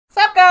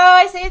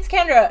guys, it's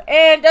Kendra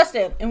and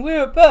Dustin, and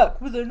we're back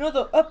with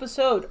another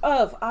episode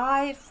of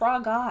I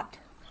Forgot.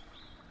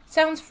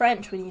 Sounds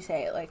French when you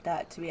say it like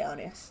that, to be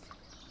honest.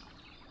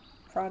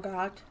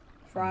 Forgot.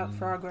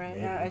 Frog-ray.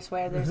 Yeah, I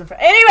swear there's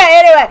a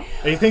Anyway!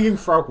 Are you thinking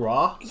frog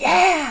raw?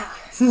 Yeah!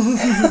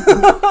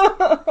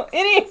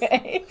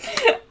 Anyway.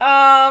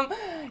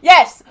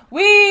 Yes,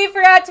 we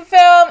forgot to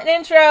film an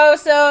intro,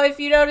 so if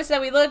you notice that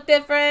we look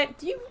different,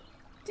 do you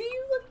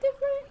look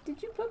different?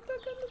 Did you put back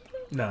on the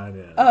thing? No, I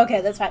didn't. Oh,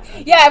 okay, that's fine.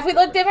 Yeah, if we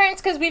look different,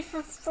 it's because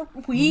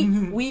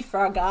we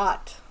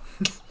forgot.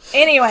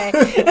 Anyway.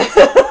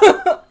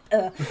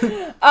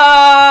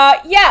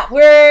 Yeah,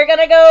 we're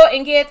gonna go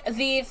and get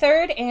the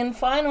third and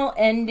final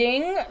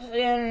ending,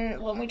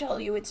 and let me tell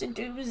you, it's a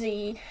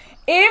doozy.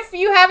 If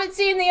you haven't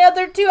seen the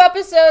other two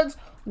episodes,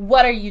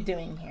 what are you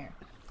doing here?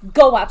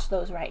 Go watch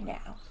those right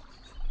now.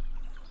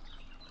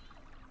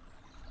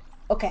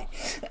 Okay.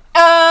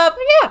 But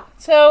yeah,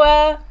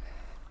 so,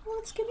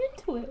 let's get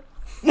into it.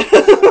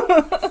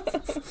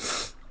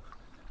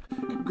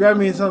 Grab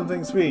me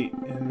something sweet,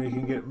 and we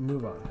can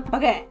move on.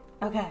 Okay.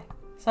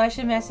 So I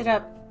should mess it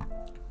up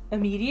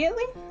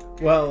immediately?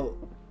 Well,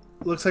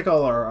 looks like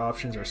all our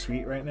options are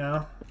sweet right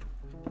now.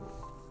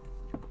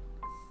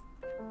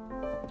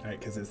 Alright,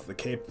 because it's the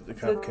cake, the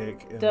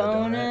cupcake, and the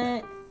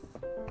donut.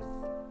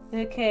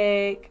 The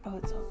cake. Oh,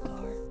 it's all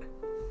dark.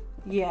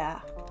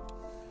 Yeah.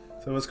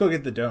 So let's go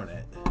get the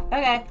donut.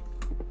 Okay.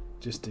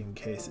 Just in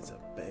case it's a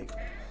bagel.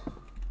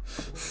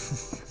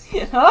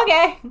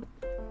 Okay.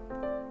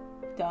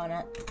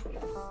 Donut.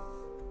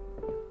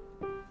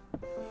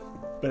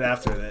 But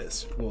after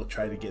this, we'll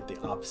try to get the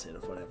opposite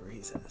of whatever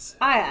he says.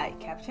 Aye,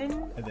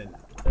 Captain. And then,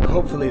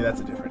 hopefully that's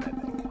a different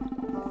ending.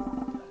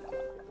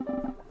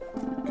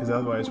 Because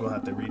otherwise we'll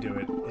have to redo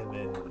it and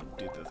then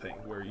do the thing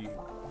where you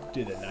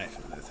did a knife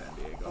in the San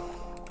Diego.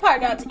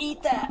 Hard not to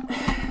eat that.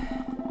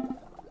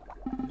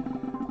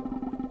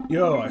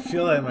 Yo, I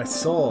feel that in my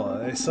soul.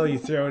 I saw you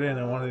throw it in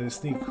and wanted to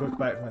sneak a quick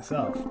bite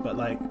myself. But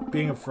like,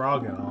 being a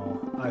frog and all,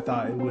 I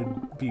thought it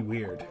would be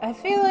weird. I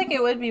feel like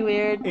it would be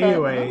weird, but...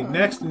 Anyway,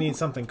 next we need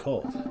something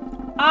cold.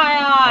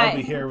 Aye. I'll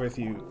be here with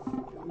you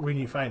when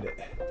you find it.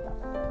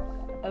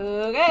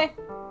 Okay.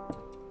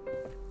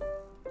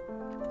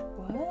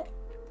 What?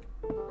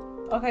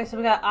 Okay, so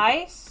we got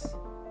ice.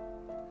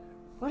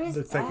 What is that?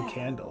 Looks like a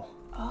candle.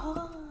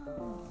 Oh.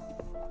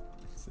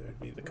 So it would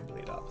be the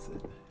complete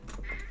opposite.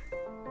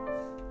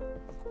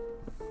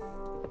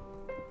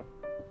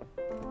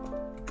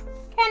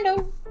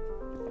 Candle.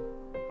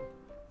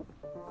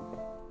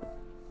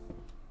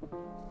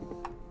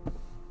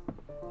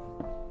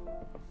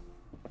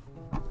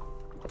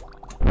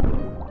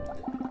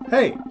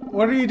 Hey,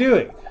 what are you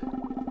doing?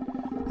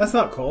 That's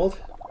not cold.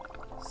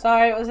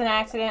 Sorry, it was an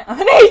accident.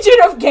 I'm an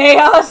agent of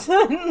chaos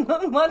and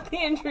let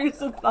the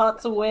intrusive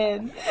thoughts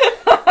win.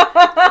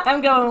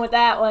 I'm going with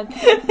that one.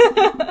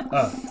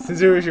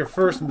 Since it was your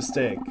first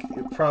mistake,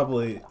 it's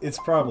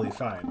probably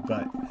fine,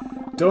 but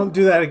don't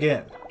do that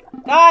again.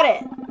 Got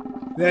it.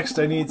 Next,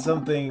 I need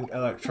something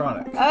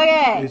electronic.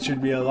 Okay. It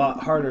should be a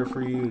lot harder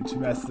for you to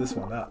mess this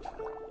one up.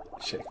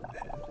 Shake my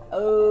head.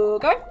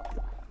 Okay.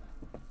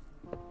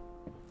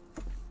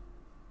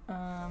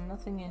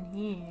 Nothing in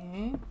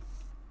here.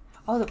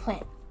 Oh, the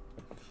plant.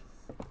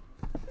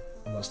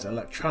 The most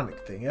electronic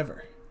thing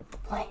ever.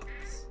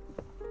 Plants.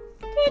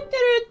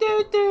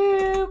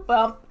 Do-do-do-do-do.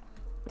 Bump.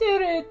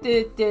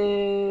 Do-do-do-do.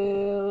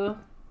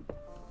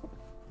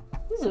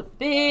 This is a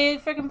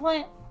big freaking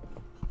plant.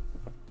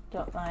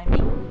 Don't mind me.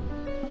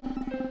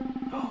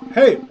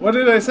 Hey, what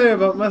did I say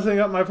about messing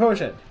up my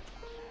potion?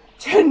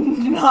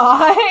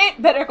 Tonight?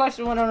 Better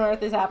question, what on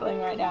earth is happening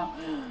right now?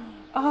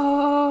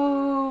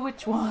 Oh,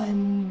 which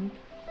one?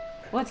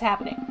 What's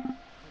happening?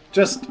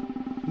 Just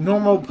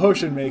normal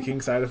potion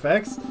making side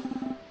effects.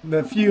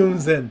 The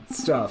fumes and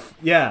stuff.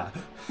 Yeah.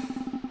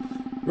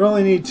 We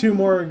only need 2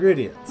 more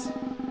ingredients.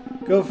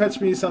 Go fetch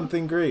me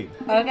something green.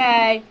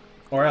 Okay.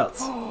 Or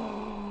else.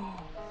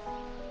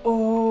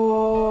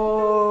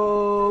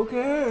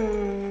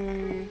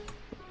 Okay.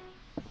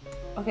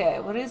 Okay,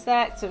 what is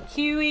that? So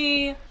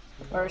kiwi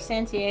or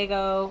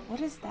Santiago.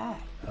 What is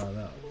that? I don't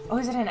know. Oh,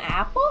 is it an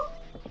apple?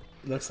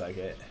 Looks like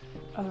it.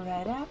 A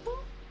red apple?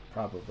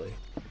 Probably.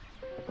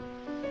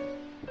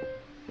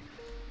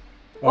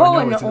 Oh, no,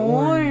 an it's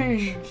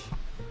orange.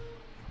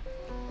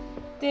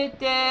 Do, do,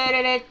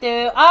 do, do,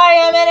 do. I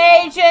am an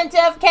agent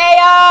of chaos!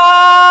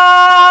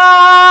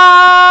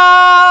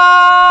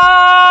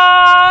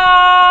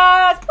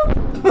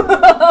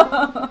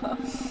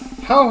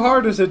 How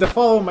hard is it to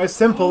follow my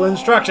simple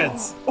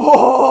instructions?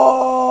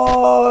 Oh!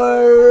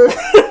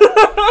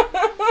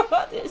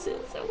 This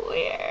is so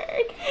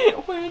weird.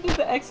 Where did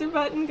the exit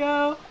button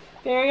go?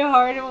 Very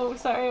hard.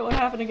 Sorry, it won't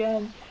happen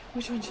again.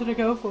 Which one should I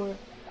go for?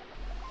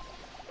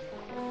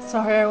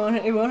 Sorry,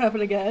 it won't happen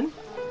again.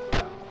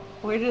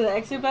 Where did the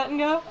exit button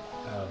go?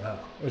 I don't know.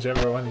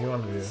 Whichever one you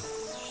want to do.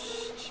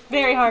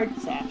 Very hard to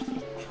say.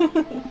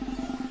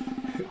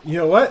 You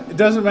know what? It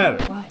doesn't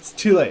matter. What? It's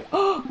too late.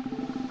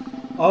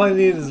 All I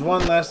need is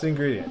one last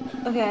ingredient.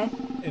 Okay.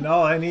 And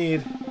all I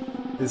need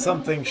is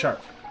something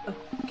sharp.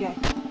 Okay.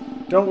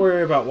 Don't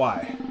worry about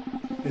why.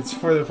 It's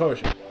for the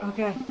potion.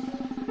 Okay.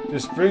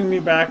 Just bring me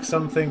back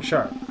something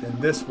sharp,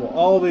 and this will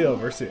all be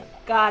over soon.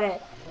 Got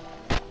it.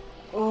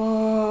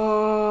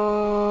 Oh,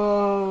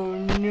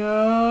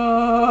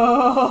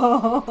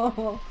 no.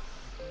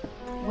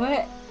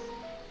 What?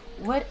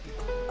 What?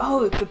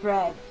 Oh, the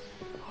bread.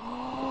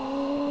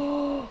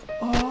 Oh,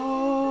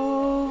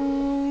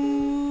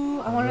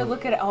 I want to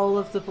look at all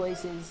of the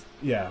places.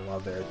 Yeah, while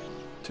they're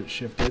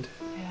shifted.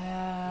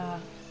 Yeah.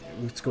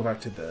 Let's go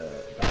back to the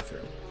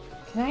bathroom.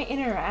 Can I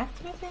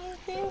interact with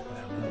anything?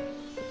 I don't know.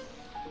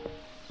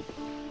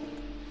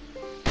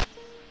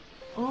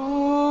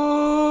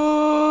 Oh.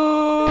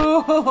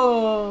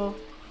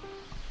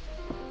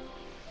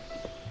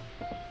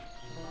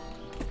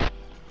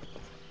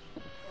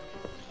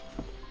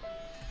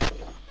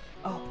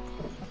 Oh.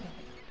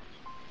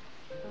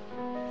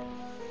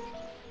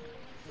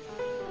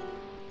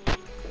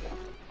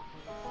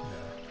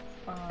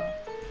 Okay.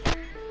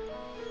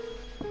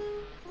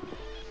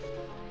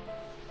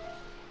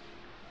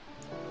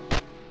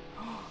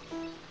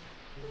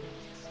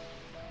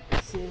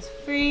 This is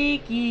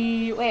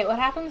freaky. Wait, what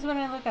happens when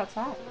I look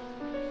outside?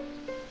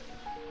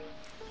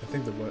 I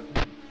think the what?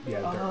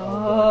 Yeah, they're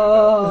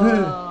all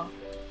going up.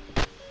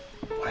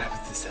 What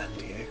happens to San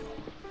Diego?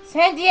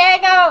 San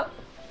Diego!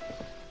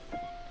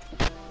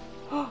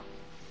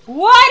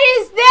 What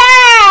is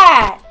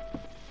that?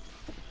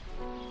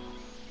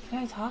 Can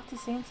I talk to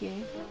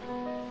Santiago?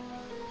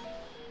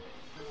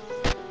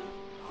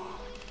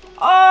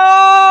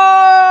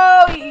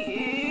 Oh,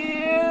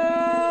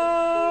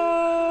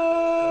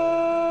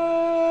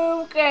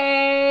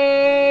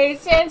 okay,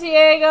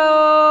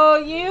 Santiago,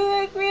 you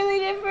look really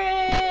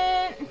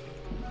different.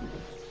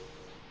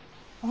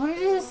 I wanted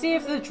to see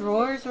if the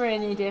drawers were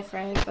any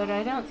different, but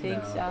I don't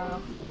think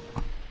so.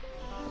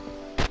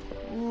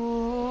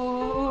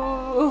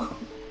 Ooh.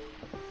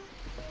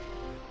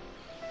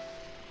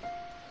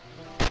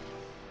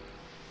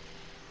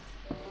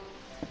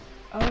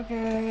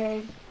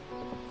 Okay.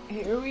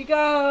 Here we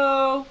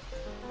go.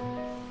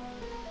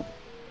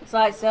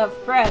 Slice of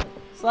bread.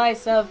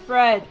 Slice of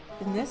bread.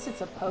 In this,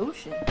 it's a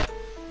potion. Yeah,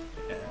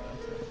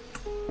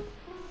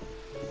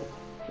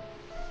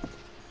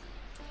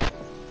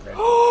 that's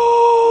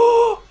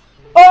Oh!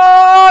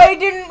 I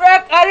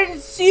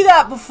didn't see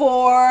that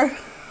before.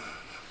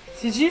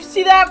 Did you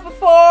see that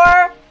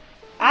before?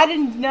 I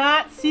did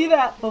not see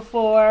that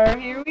before.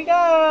 Here we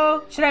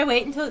go. Should I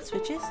wait until it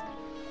switches?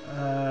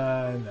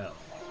 No.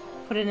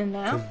 Put it in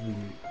now?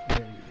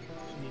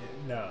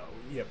 No.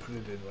 Yeah, put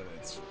it in when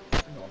it's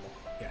normal.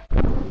 Yeah.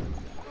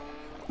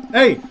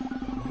 Hey!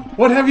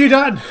 What have you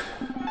done?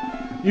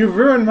 You've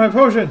ruined my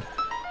potion.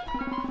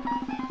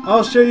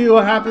 I'll show you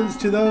what happens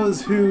to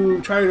those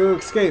who try to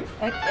escape.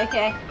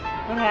 Okay.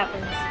 What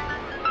happens?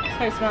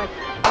 Starts my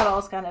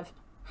eyeballs kind of.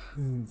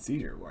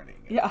 Seizure warning.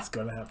 Yeah. It's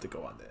gonna have to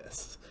go on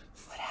this.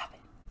 What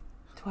happened?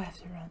 Do I have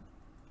to run?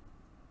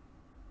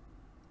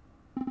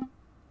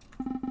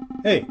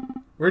 Hey,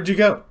 where'd you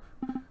go?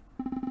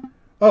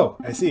 Oh,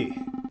 I see.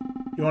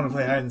 You want to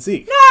play hide and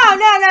seek?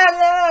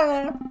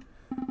 No.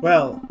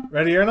 Well,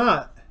 ready or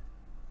not.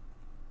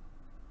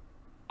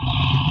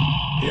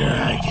 Here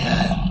I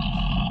come.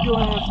 Do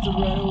I have to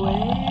run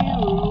away?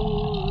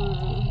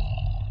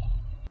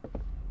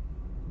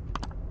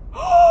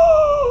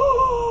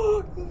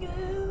 Oh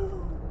no!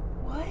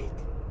 What?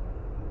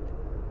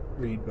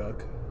 Read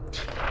book.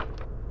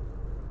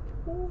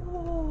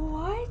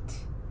 What?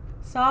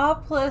 Saw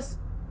plus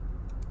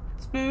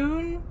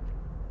spoon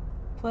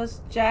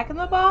plus Jack in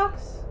the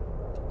Box?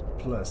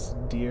 Plus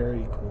deer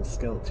equals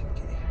skeleton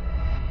key.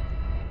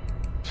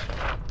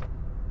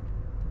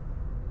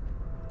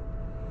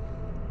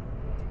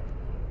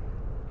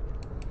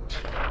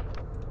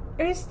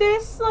 Is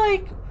this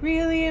like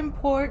really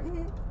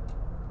important?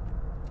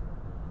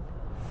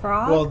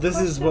 Frog? Well, this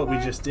is what we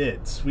just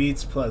did.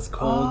 Sweets plus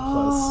cold Oh.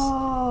 plus...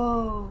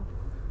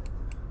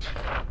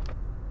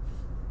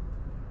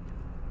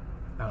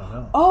 I don't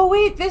know. Oh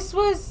wait, this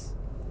was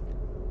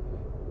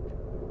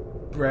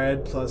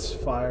Bread plus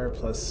fire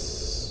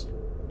plus...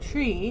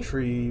 tree.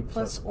 Tree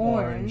plus plus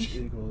orange.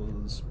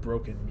 equals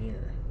broken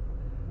mirror.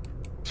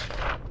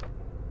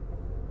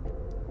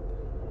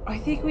 I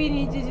think we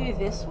need to do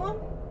this one.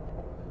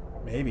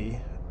 Maybe.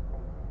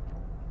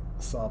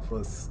 Saw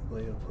plus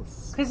Leo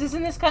plus... Because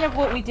isn't this kind of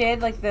what we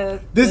did? Like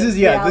the This is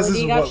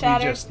reality got what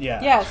shattered? we just...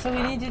 Yeah. Yeah, so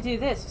we need to do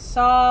this.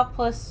 Saw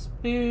plus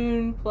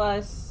spoon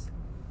plus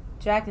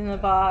Jack in the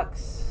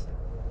Box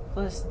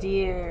plus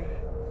deer.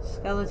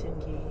 Skeleton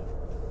key.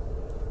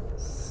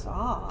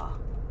 Saw.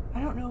 I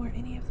don't know where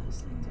any of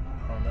those things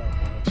are. Oh no.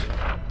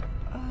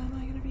 Am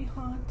I gonna be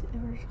haunted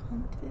or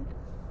hunted?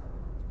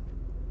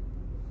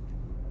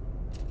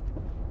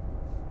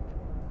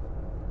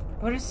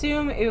 I would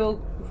assume it will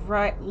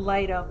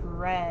light up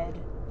red.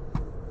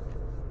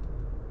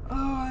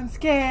 Oh, I'm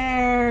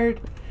scared.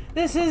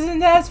 This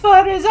isn't as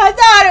fun as I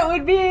thought it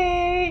would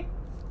be.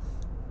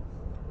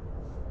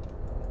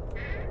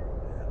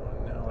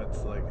 Now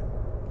it's like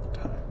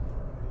time.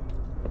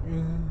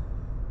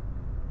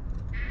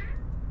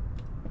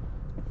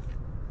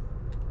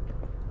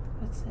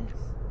 is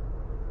this?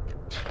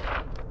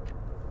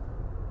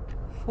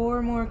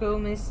 4 more go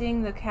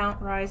missing. The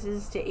count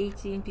rises to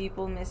 18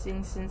 people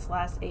missing since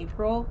last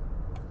April.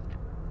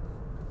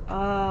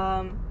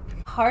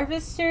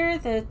 Harvester,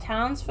 the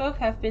townsfolk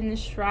have been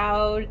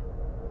shrouded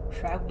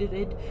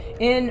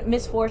in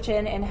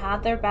misfortune and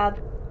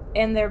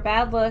their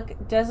bad luck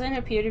doesn't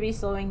appear to be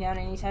slowing down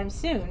anytime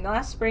soon.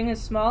 Last spring, a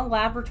small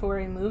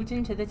laboratory moved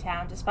into the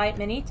town despite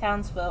many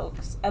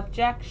townsfolk's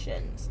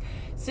objections.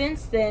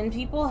 Since then,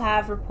 people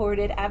have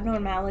reported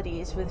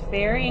abnormalities with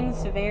varying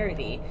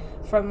severity,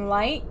 from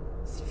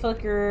lights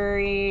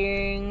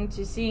flickering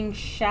to seeing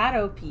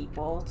shadow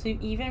people to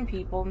even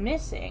people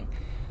missing.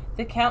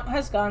 The count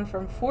has gone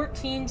from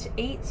 14 to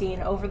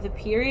 18 over the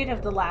period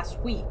of the last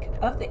week.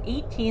 Of the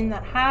 18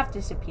 that have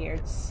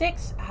disappeared,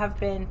 6 have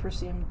been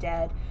presumed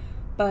dead,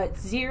 but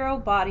 0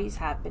 bodies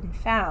have been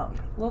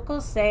found.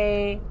 Locals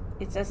say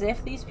it's as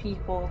if these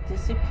people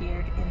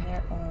disappeared in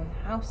their own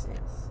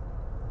houses.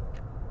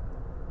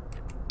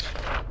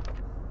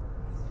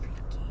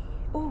 Freaky.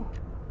 Ooh,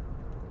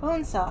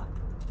 bone saw.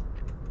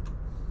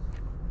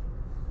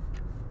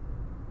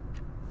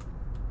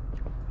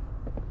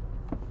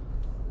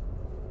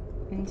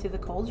 Into the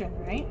cauldron,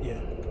 right?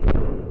 Yeah.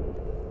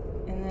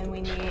 And then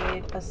we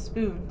need a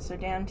spoon, so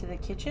down to the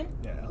kitchen.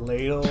 Yeah, a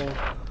ladle,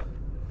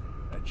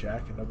 a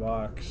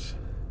jack-in-the-box.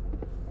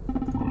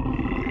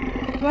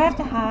 Do I have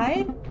to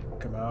hide?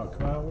 Come out,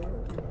 come out.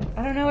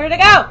 I don't know where to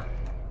go!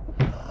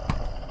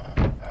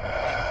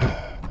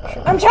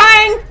 Sure. I'm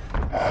trying!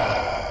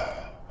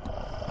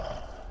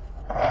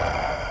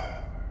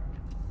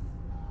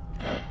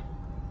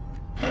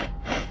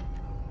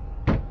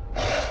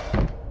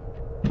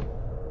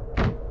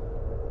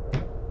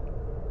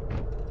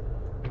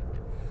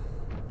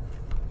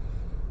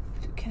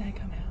 Can I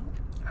come out?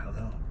 I don't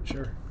know.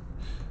 Sure.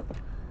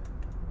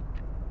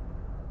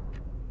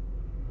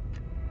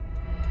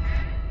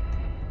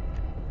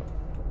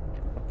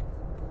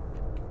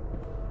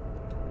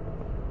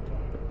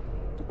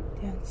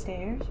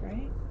 Downstairs,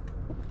 right?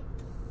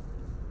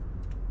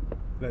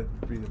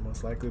 That'd be the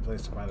most likely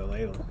place to find a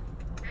ladle.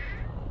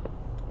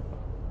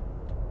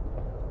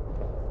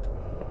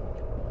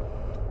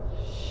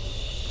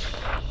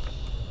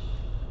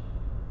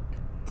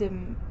 The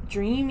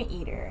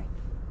Dreameater.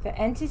 The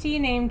entity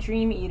named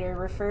Dreameater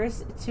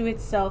refers to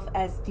itself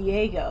as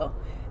Diego.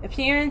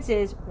 Appearance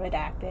is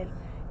redacted.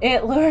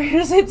 It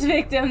lures its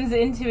victims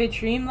into a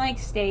dreamlike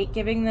state,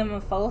 giving them a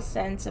false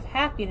sense of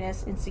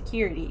happiness and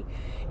security.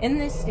 In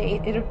this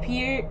state,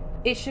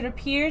 it should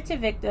appear to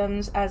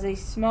victims as a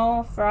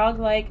small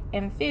frog-like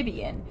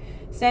amphibian,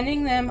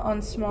 sending them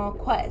on small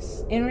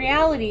quests. In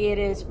reality, it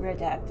is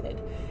redacted.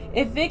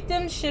 If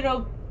victims should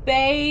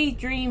obey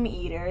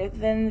Dreameater,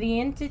 then the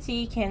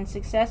entity can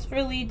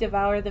successfully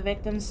devour the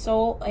victim's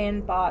soul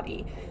and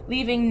body,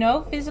 leaving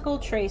no physical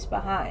trace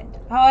behind.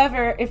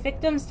 However, if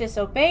victims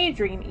disobey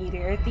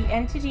Dreameater, the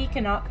entity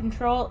cannot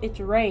control its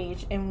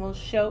rage and will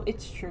show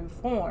its true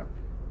form.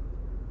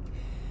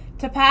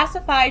 To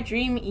pacify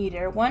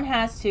Dreameater, one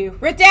has to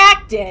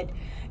redacted.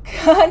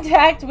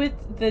 Contact with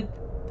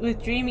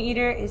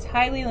Dreameater is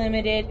highly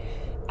limited,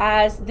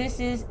 as this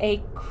is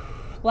a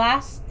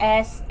Class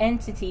S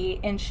entity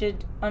and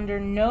should under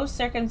no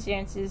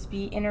circumstances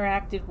be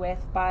interacted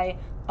with by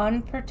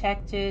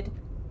unprotected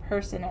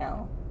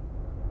personnel.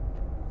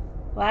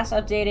 Last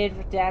updated,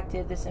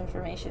 redacted. This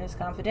information is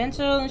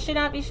confidential and should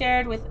not be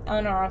shared with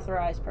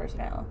unauthorized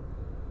personnel.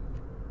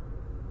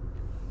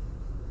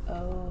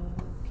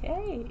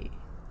 Okay.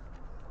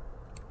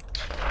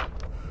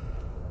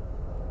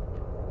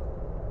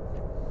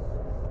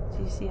 Do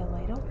you see a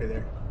ladle? Right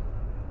there.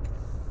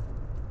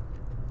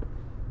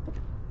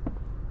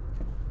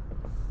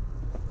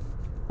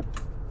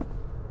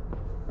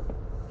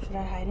 Should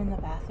I hide in the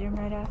bathroom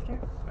right after? I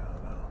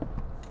don't know.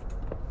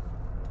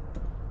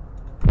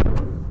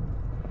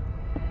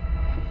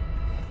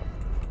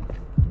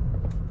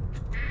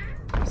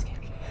 I'm scared.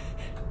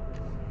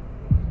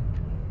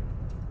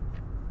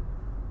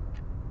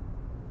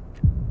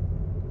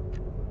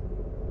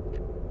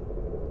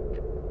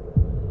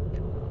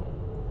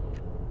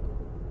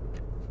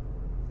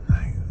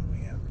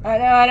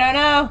 I don't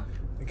know.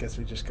 I guess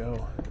we just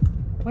go.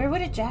 Where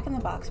would a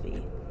jack-in-the-box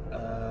be?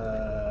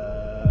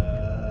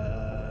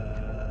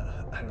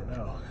 I don't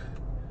know.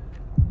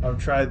 I've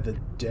tried the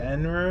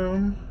den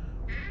room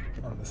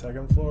on the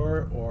 2nd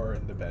floor or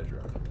in the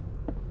bedroom.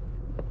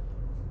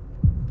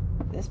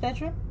 This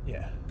bedroom?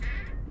 Yeah.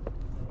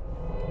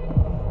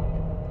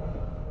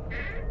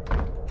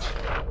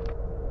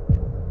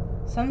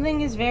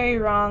 Something is very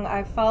wrong.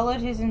 I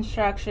followed his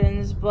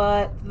instructions,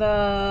 but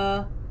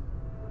the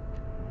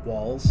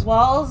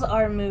walls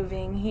are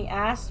moving. He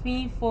asked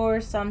me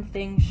for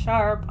something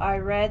sharp. I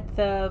read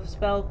the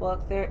spell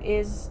book. There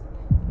is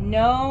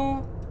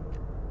no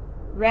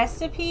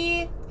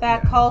recipe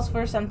that calls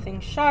for something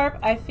sharp.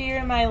 I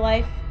fear my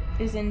life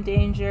is in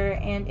danger,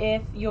 and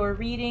if you're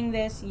reading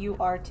this, you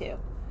are too.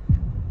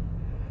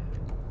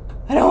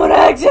 I don't want to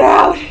exit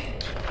out!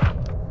 I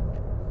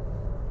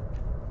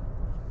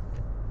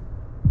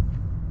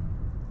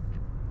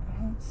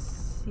don't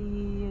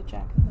see a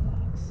Jack in the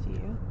Box, do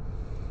you?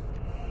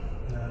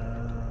 Can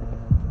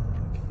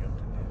you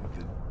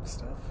open the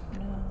stuff?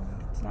 No,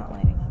 it's not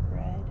lighting up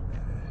red.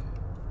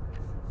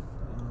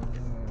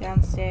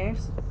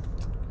 Downstairs?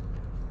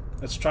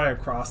 Let's try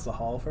across the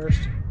hall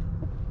first.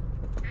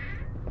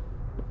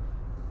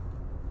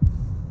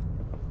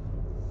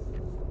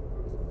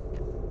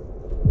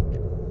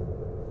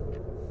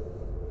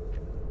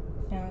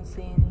 I don't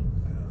see any.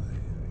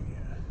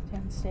 Yeah.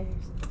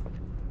 Downstairs.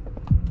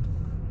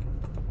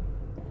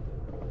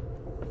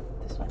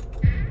 This one.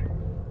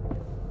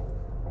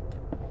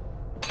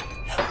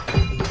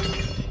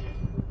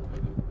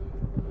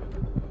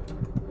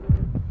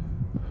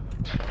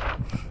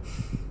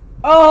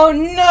 Oh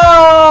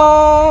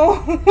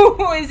no!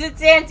 Is it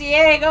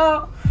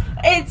Santiago?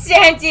 It's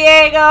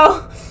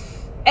Santiago!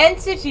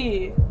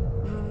 Entity.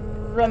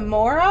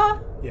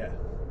 Remora? Yeah.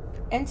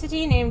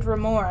 Entity named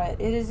Remora.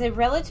 It is a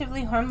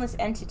relatively harmless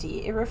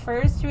entity. It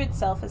refers to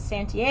itself as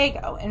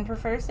Santiago and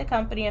prefers the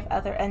company of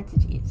other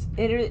entities.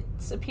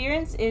 Its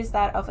appearance is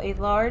that of a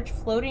large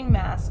floating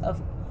mass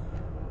of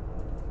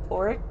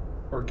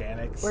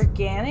Organics.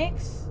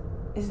 Organics?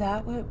 Is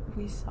that what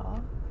we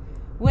saw?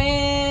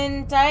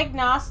 When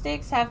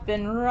diagnostics have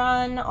been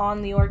run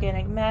on the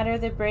organic matter,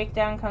 the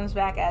breakdown comes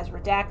back as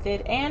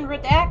redacted and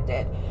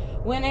redacted.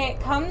 When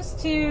it comes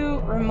to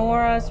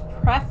Remora's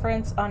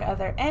preference on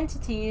other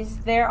entities,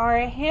 there are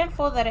a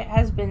handful that it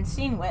has been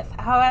seen with.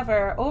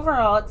 However,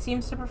 overall, it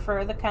seems to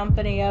prefer the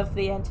company of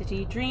the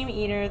entity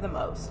Dreameater the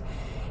most.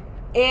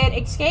 It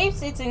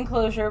escapes its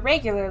enclosure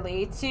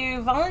regularly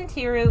to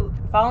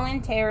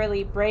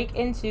voluntarily break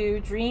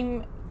into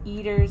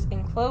Dreameater's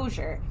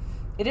enclosure.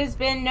 It has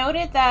been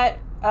noted that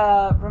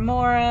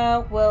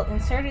Remora will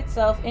insert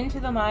itself into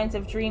the minds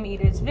of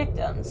Dreameater's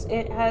victims.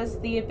 It has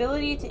the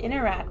ability to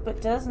interact,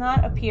 but does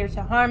not appear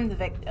to harm the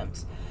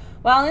victims.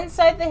 While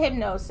inside the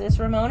hypnosis,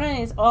 Remora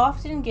is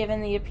often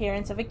given the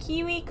appearance of a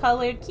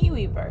kiwi-colored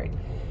kiwi bird.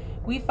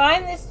 We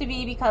find this to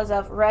be because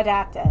of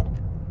redacted.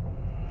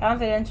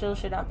 Confidential,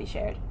 should not be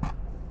shared.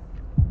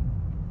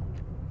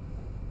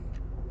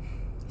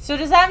 So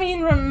does that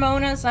mean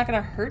Ramona's not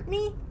going to hurt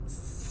me?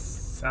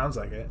 Sounds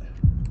like it.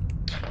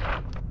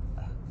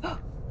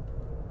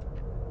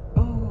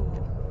 Oh,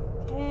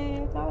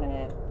 okay, got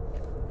it.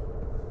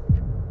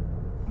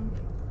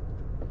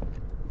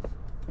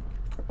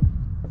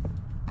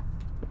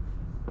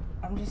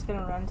 I'm just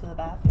gonna run to the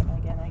bathroom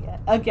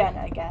again,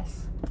 I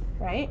guess.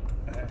 Right?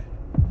 Okay.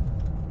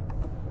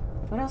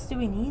 What else do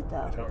we need,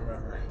 though? I don't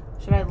remember.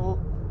 Should I...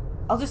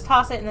 I'll just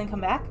toss it and then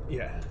come back?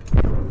 Yeah.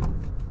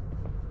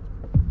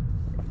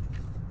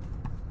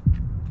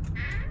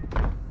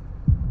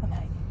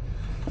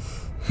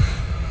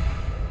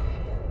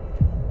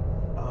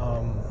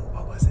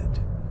 What was it?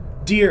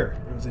 Deer.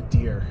 It was a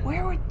deer.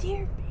 Where would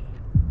deer be?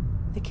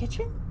 The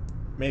kitchen?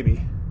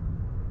 Maybe.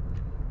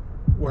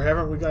 Where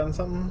haven't we gotten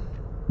something?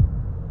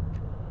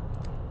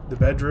 The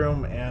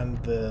bedroom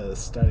and the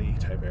study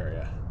type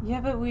area.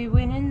 Yeah, but we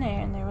went in there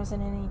and there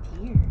wasn't any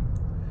deer.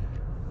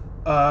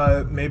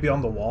 Maybe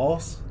on the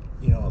walls?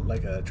 You know,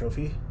 like a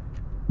trophy?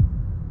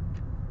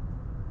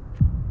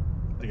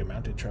 Like a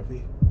mounted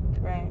trophy?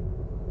 Right.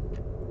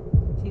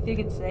 Do you think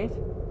it's safe?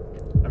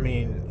 I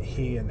mean,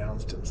 he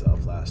announced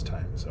himself last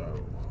time,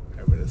 so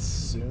I would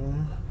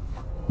assume.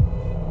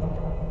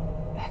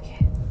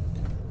 Okay.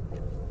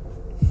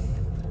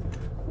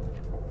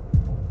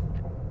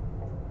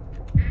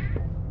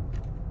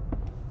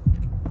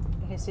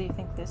 Okay, so you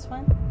think this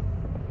one?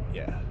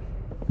 Yeah.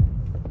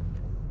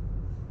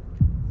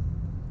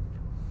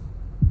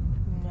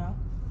 No.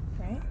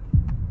 Right?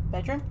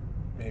 Bedroom?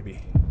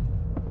 Maybe.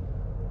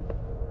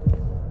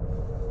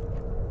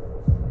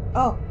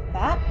 Oh,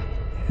 that?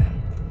 Yeah.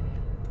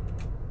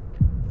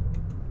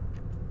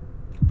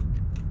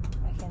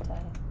 I can't tell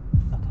you.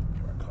 Okay.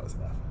 You weren't close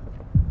enough.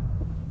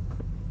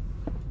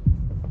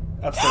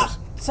 Upstairs.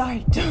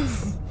 Sorry.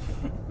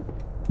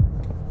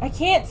 I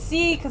can't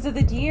see because of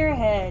the deer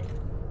head.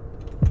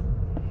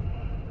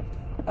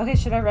 Okay,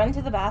 should I run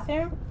to the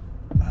bathroom?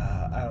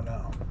 I don't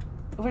know.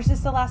 Or is this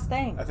the last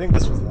thing? I think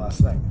this was the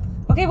last thing.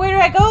 Okay, where do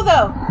I go,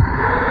 though?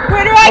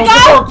 Where do I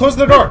go? Close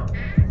the door!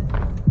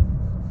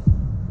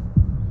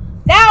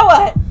 Now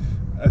what?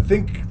 I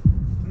think...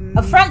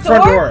 A front door?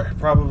 Front door.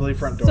 Probably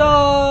front door.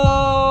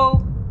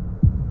 So...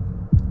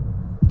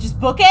 just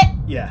book it?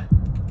 Yeah.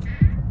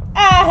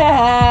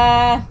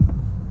 Ah.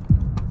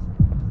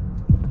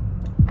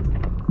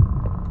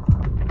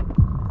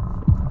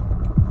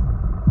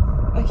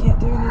 I can't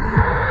do anything.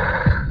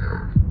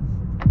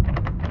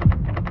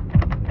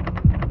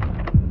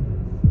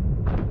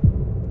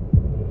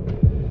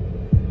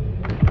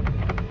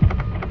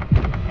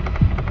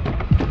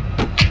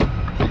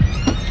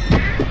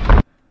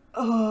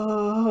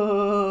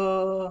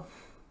 Oh.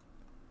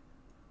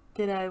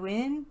 Did I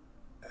win?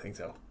 I think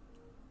so.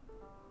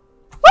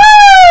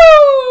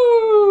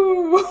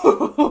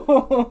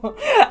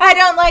 I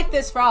don't like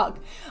this frog.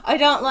 I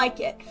don't like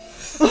it.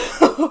 You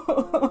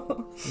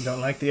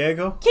don't like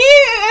Diego?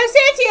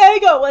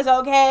 Santiago was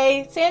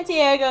okay.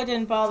 Santiago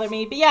didn't bother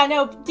me. But yeah,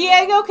 no,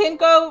 Diego can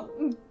go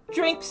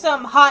drink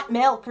some hot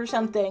milk or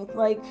something.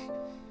 Like,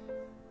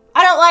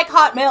 I don't like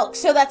hot milk,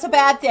 so that's a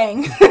bad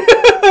thing.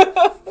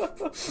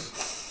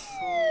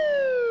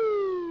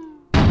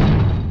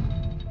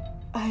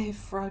 I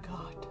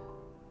forgot.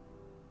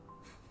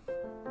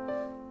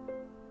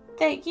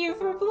 Thank you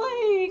for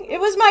playing.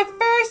 It was my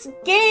first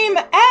game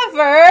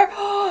ever.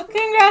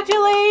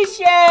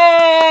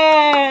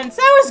 Congratulations.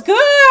 That was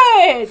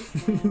good.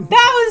 That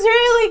was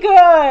really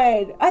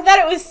good. I thought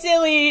it was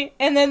silly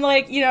and then,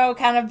 like, you know,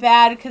 kind of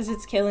bad because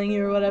it's killing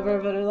you or whatever.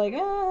 But it's like,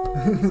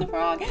 it's a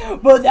frog.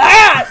 But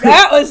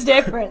that was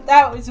different.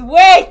 That was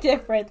way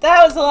different.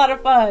 That was a lot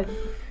of fun.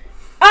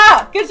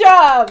 Good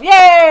job.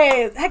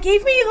 Yay. That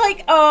gave me,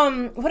 like,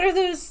 what are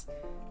those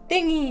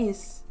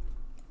thingies?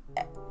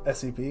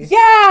 SCP?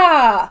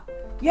 Yeah,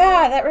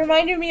 that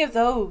reminded me of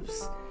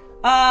those.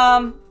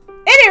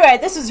 Anyway,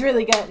 this was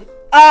really good.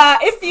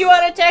 If you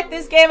want to check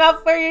this game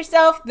out for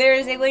yourself, there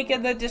is a link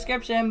in the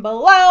description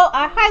below.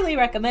 I highly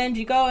recommend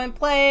you go and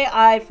play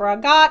I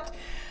Forgot,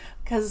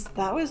 because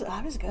that was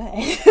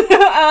good.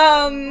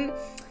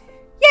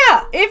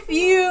 Yeah, if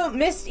you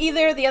missed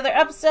either of the other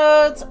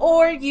episodes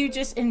or you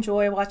just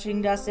enjoy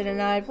watching Dustin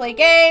and I play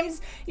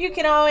games, you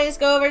can always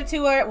go over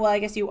to our, well, I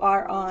guess you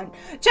are on.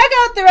 Check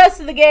out the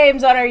rest of the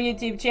games on our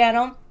YouTube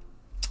channel.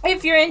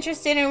 If you're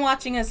interested in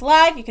watching us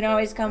live, you can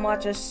always come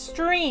watch us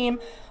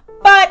stream.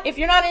 But if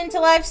you're not into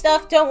live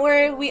stuff, don't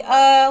worry. We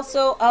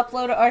also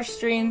upload our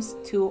streams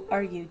to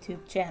our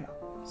YouTube channel.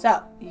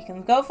 So, you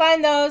can go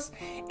find those.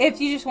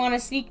 If you just want a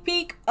sneak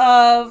peek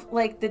of,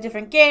 like, the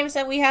different games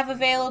that we have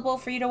available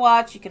for you to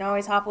watch, you can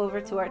always hop over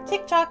to our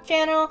TikTok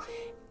channel.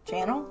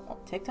 TikTok?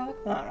 I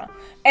don't know.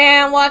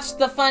 And watch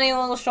the funny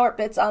little short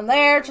bits on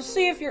there to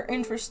see if you're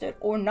interested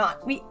or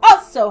not. We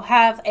also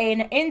have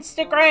an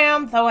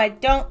Instagram, though I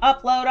don't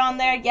upload on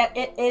there yet.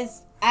 It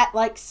is at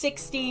like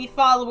 60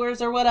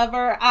 followers or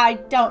whatever. I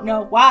don't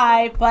know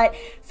why, but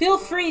feel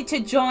free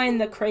to join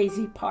the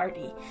crazy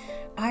party.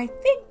 I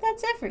think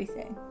that's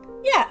everything.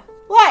 Yeah,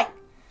 like,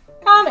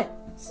 comment,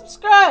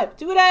 subscribe,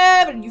 do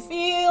whatever you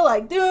feel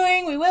like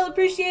doing. We will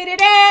appreciate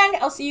it, and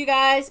I'll see you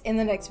guys in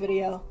the next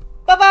video.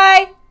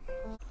 Bye-bye!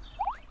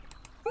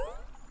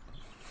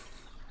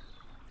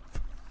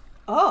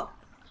 Oh.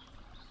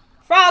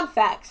 Frog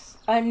facts.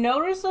 A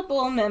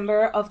noticeable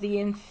member of the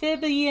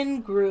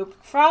amphibian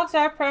group, frogs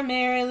are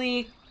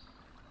primarily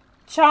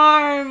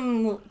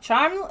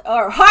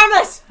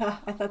harmless.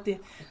 I thought the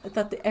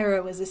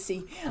error was a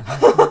C.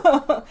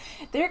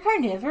 They're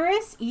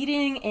carnivorous,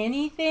 eating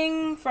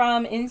anything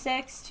from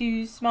insects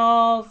to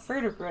small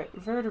vertebrates.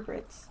 Yeah.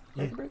 Vertebrates?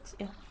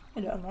 Yeah.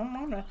 I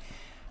don't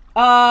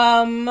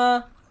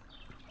know.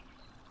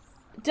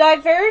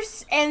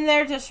 Diverse in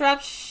their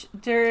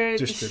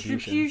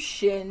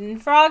distribution.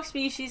 Frog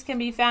species can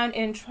be found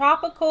in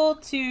tropical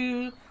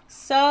to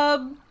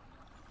subarctic?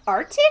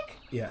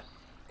 Yeah.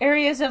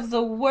 Areas of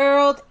the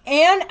world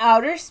and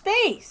outer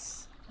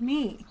space.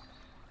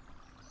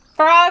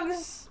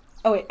 Frogs,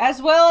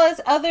 as well as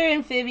other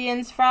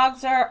amphibians,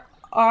 frogs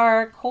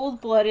are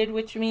cold-blooded,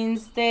 which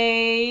means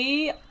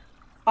they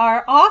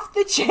are off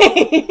the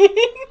chain.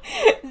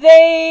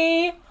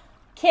 They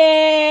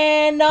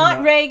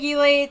cannot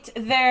regulate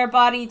their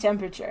body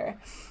temperature.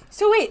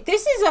 So wait,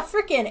 this is a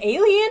freaking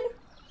alien?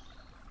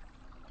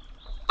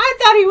 I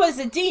thought he was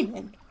a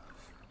demon.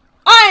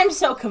 I am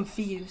so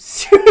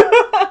confused.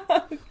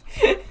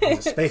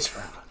 He's a space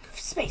frog.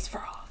 Space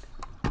frog.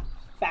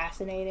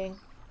 Fascinating.